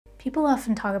People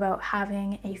often talk about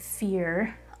having a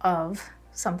fear of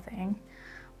something.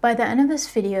 By the end of this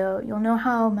video, you'll know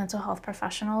how mental health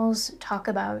professionals talk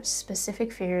about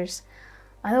specific fears,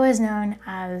 otherwise known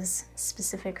as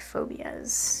specific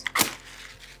phobias.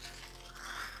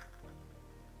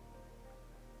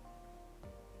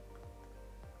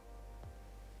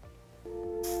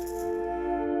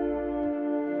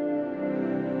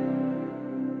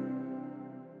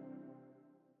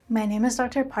 My name is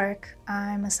Dr. Park.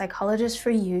 I'm a psychologist for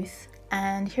youth,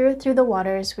 and here at Through the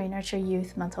Waters, we nurture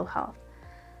youth mental health.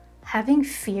 Having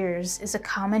fears is a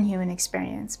common human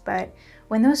experience, but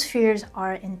when those fears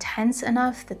are intense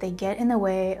enough that they get in the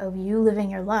way of you living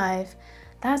your life,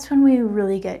 that's when we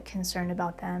really get concerned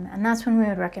about them, and that's when we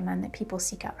would recommend that people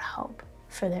seek out help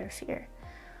for their fear.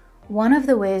 One of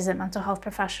the ways that mental health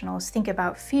professionals think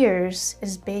about fears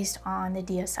is based on the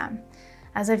DSM.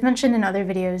 As I've mentioned in other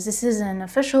videos, this is an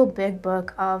official big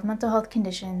book of mental health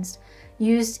conditions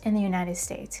used in the United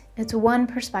States. It's one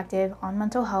perspective on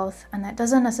mental health, and that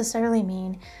doesn't necessarily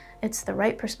mean it's the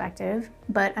right perspective,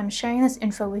 but I'm sharing this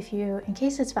info with you in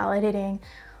case it's validating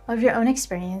of your own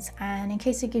experience and in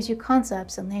case it gives you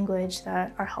concepts and language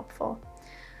that are helpful.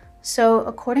 So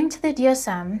according to the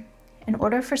DSM, in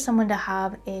order for someone to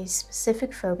have a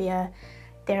specific phobia,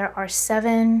 there are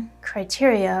 7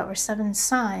 criteria or 7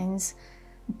 signs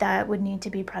that would need to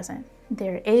be present.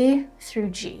 They're A through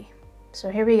G. So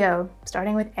here we go,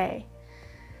 starting with A.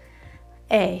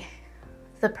 A,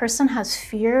 the person has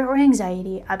fear or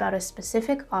anxiety about a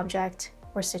specific object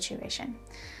or situation.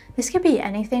 This could be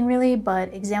anything really,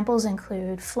 but examples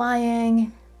include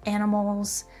flying,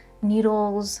 animals,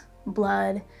 needles,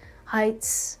 blood,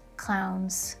 heights,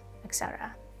 clowns,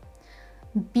 etc.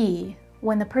 B,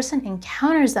 when the person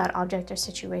encounters that object or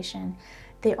situation,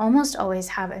 they almost always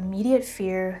have immediate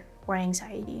fear or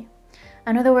anxiety.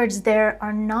 In other words, there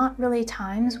are not really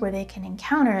times where they can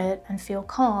encounter it and feel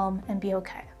calm and be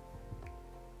okay.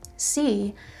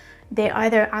 C, they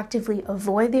either actively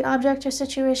avoid the object or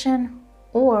situation,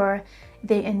 or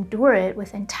they endure it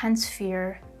with intense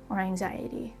fear or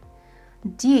anxiety.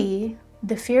 D,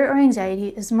 the fear or anxiety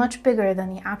is much bigger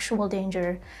than the actual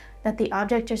danger that the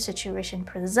object or situation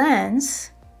presents,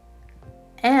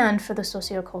 and for the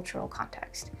sociocultural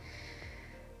context.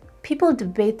 People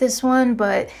debate this one,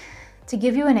 but to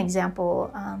give you an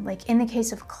example, like in the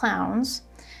case of clowns,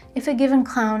 if a given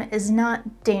clown is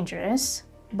not dangerous,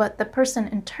 but the person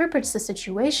interprets the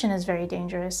situation as very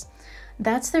dangerous,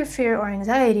 that's their fear or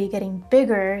anxiety getting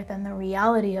bigger than the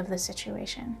reality of the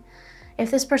situation. If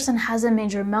this person has a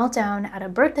major meltdown at a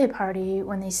birthday party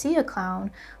when they see a clown,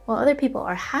 while other people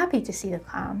are happy to see the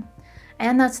clown,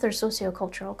 and that's their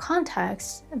sociocultural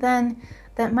context, then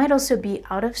that might also be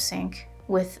out of sync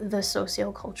with the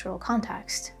sociocultural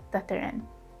context that they're in.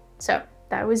 So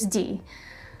that was D.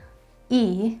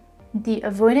 E, the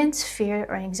avoidance, fear,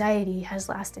 or anxiety has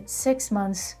lasted 6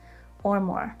 months or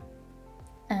more.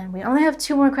 And we only have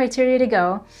 2 more criteria to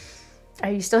go. Are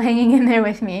you still hanging in there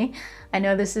with me? I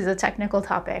know this is a technical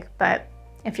topic, but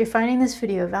if you're finding this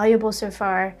video valuable so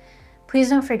far,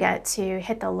 please don't forget to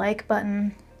hit the like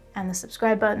button and the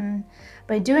subscribe button.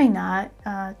 By doing that,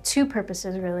 2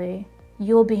 purposes really.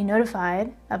 You'll be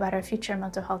notified about our future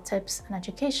mental health tips and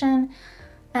education,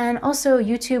 and also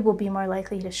YouTube will be more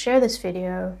likely to share this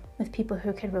video with people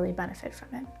who could really benefit from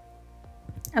it.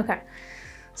 Okay,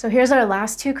 so here's our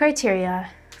last 2 criteria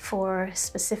for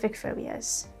specific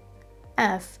phobias.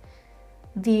 F,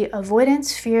 the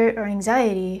avoidance, fear, or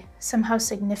anxiety somehow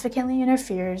significantly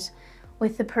interferes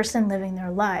with the person living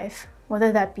their life,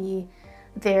 whether that be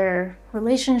their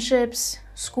relationships,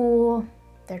 school,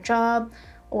 their job,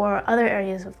 or other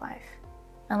areas of life.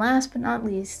 And last but not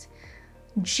least,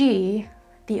 G,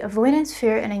 the avoidance,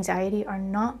 fear, and anxiety are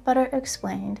not better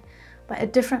explained by a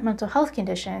different mental health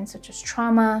condition such as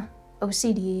trauma,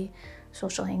 OCD,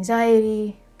 social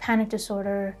anxiety, panic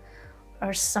disorder,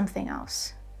 or something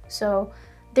else. So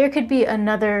there could be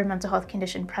another mental health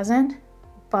condition present,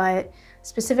 but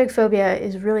specific phobia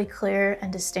is really clear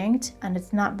and distinct, and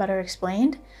it's not better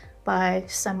explained by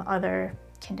some other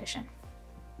condition.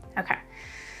 Okay,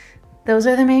 those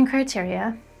are the main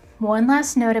criteria. One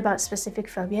last note about specific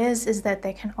phobias is that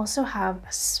they can also have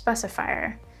a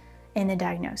specifier in the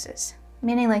diagnosis,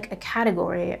 meaning like a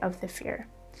category of the fear.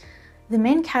 The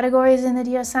main categories in the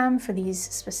DSM for these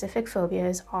specific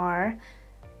phobias are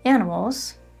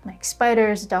animals, like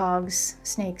spiders, dogs,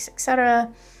 snakes,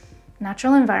 etc.,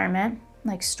 natural environment,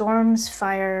 like storms,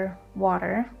 fire,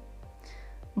 water,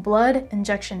 blood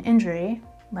injection injury,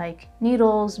 like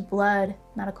needles, blood,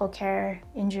 medical care,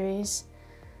 injuries,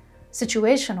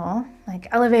 situational, like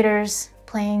elevators,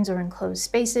 planes, or enclosed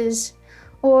spaces,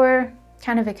 or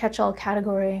kind of a catch-all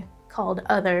category called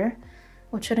other,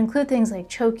 which would include things like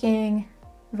choking,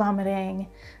 vomiting,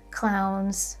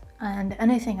 clowns, and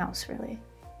anything else really.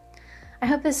 I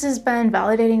hope this has been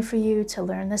validating for you to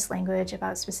learn this language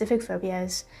about specific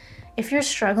phobias. If you're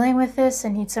struggling with this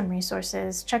and need some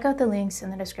resources, check out the links in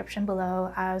the description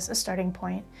below as a starting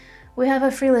point. We have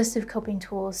a free list of coping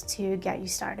tools to get you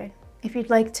started. If you'd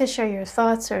like to share your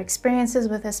thoughts or experiences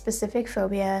with a specific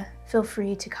phobia, feel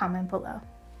free to comment below.